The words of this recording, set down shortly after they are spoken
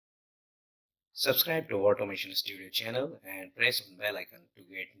Subscribe to Automation Studio channel and press on bell icon to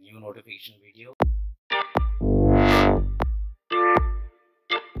get new notification video.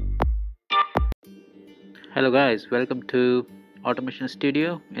 Hello guys, welcome to Automation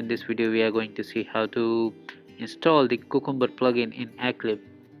Studio. In this video we are going to see how to install the Cucumber plugin in Eclipse.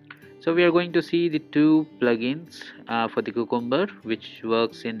 So we are going to see the two plugins for the Cucumber which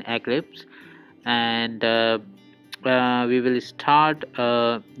works in Eclipse, and we will start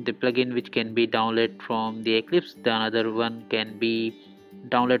the plugin which can be downloaded from the Eclipse. The another one can be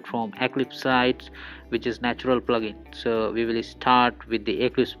downloaded from Eclipse sites, which is natural plugin. So we will start with the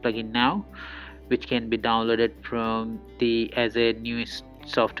Eclipse plugin now, which can be downloaded from the as a new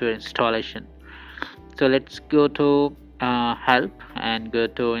software installation. So let's go to help and go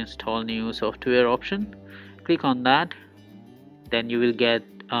to install new software option. Click on that, then you will get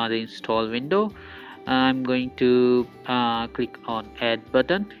the install window. I'm going to click on add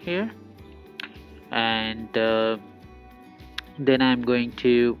button here, and then I'm going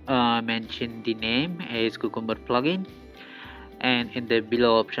to mention the name as Cucumber plugin, and in the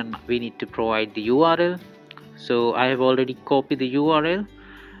below option we need to provide the URL. So I have already copied the URL.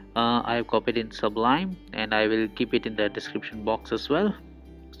 I have copied in Sublime, and I will keep it in the description box as well,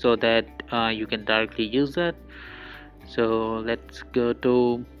 so that you can directly use that. So let's go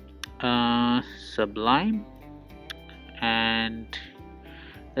to Sublime, and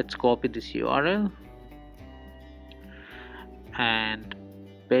let's copy this URL and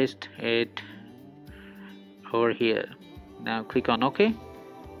paste it over here. Now click on OK.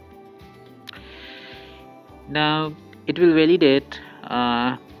 Now it will validate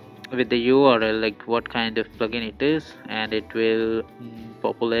with the URL like what kind of plugin it is, and it will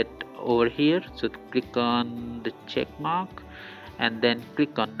populate over here. So click on the check mark and then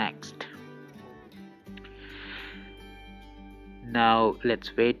click on next. Now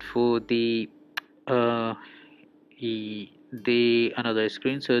let's wait for the another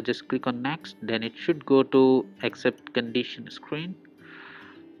screen. So just click on next, then it should go to accept condition screen.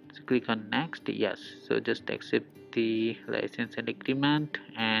 So click on next. Yes, so just accept the license and agreement,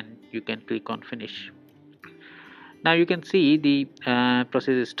 and you can click on finish. Now you can see the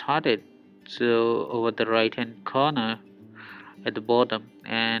process is started, so over the right hand corner at the bottom,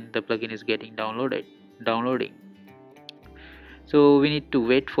 and the plugin is getting downloading. So we need to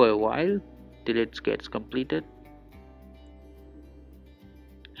wait for a while till it gets completed.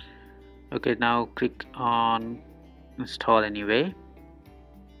 Okay, now click on install anyway,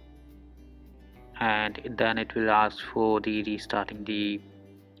 and then it will ask for the restarting the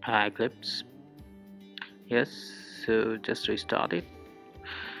Eclipse. Yes, so just restart it.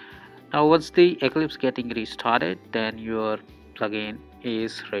 Now once the Eclipse getting restarted, then your plugin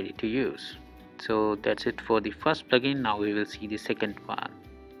is ready to use. So that's it for the first plugin. Now we will see the second one.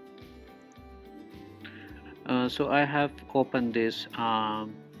 So I have opened this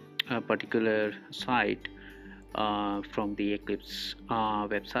particular site from the Eclipse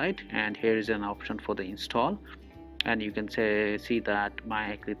website, and here is an option for the install, and you can see that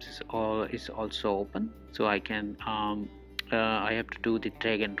my Eclipse is also open. So I can I have to do the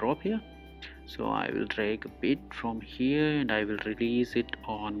drag and drop here. So I will drag a bit from here and I will release it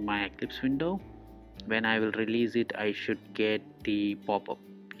on my Eclipse window. When I will release it, I should get the pop-up.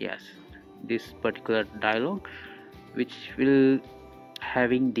 Yes, this particular dialog, which will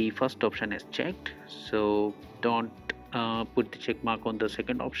having the first option as checked. So don't put the check mark on the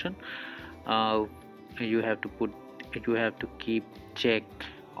second option. You have to keep check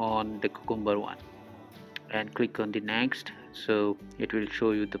on the Cucumber one, and click on the next. So it will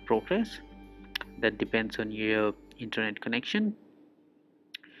show you the progress. That depends on your internet connection.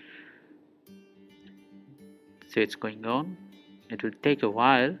 So it's going on. It will take a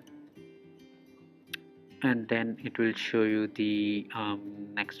while, and then it will show you the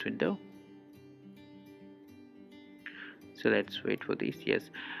next window. So let's wait for this.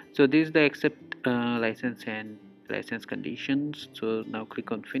 Yes, so this is the accept license and license conditions. So now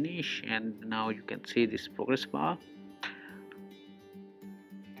click on finish, and now you can see this progress bar.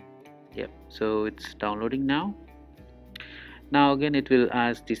 Yep, so it's downloading now. Now again it will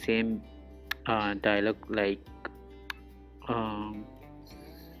ask the same dialog like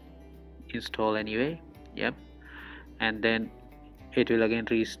install anyway. Yep, and then it will again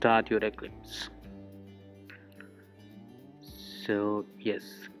restart your Eclipse. So yes,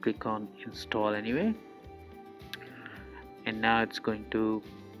 click on install anyway, and now it's going to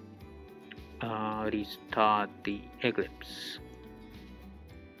restart the Eclipse.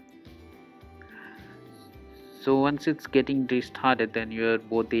 So once it's getting restarted, then your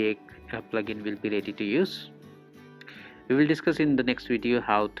both the plugin will be ready to use. We will discuss in the next video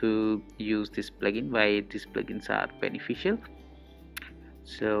how to use this plugin, why these plugins are beneficial.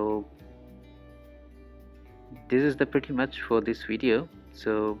 So this is the pretty much for this video.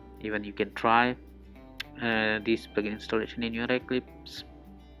 So even you can try this plugin installation in your Eclipse.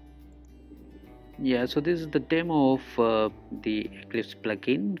 Yeah, so this is the demo of the Eclipse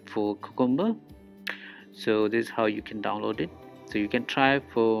plugin for Cucumber. So this is how you can download it. So you can try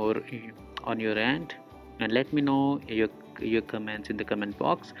for on your end, and let me know your comments in the comment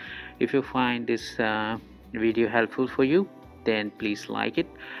box. If you find this video helpful for you, then please like it.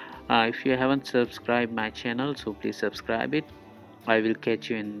 If you haven't subscribed my channel, so please subscribe it. I will catch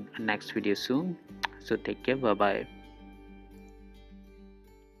you in next video soon. So take care. Bye bye.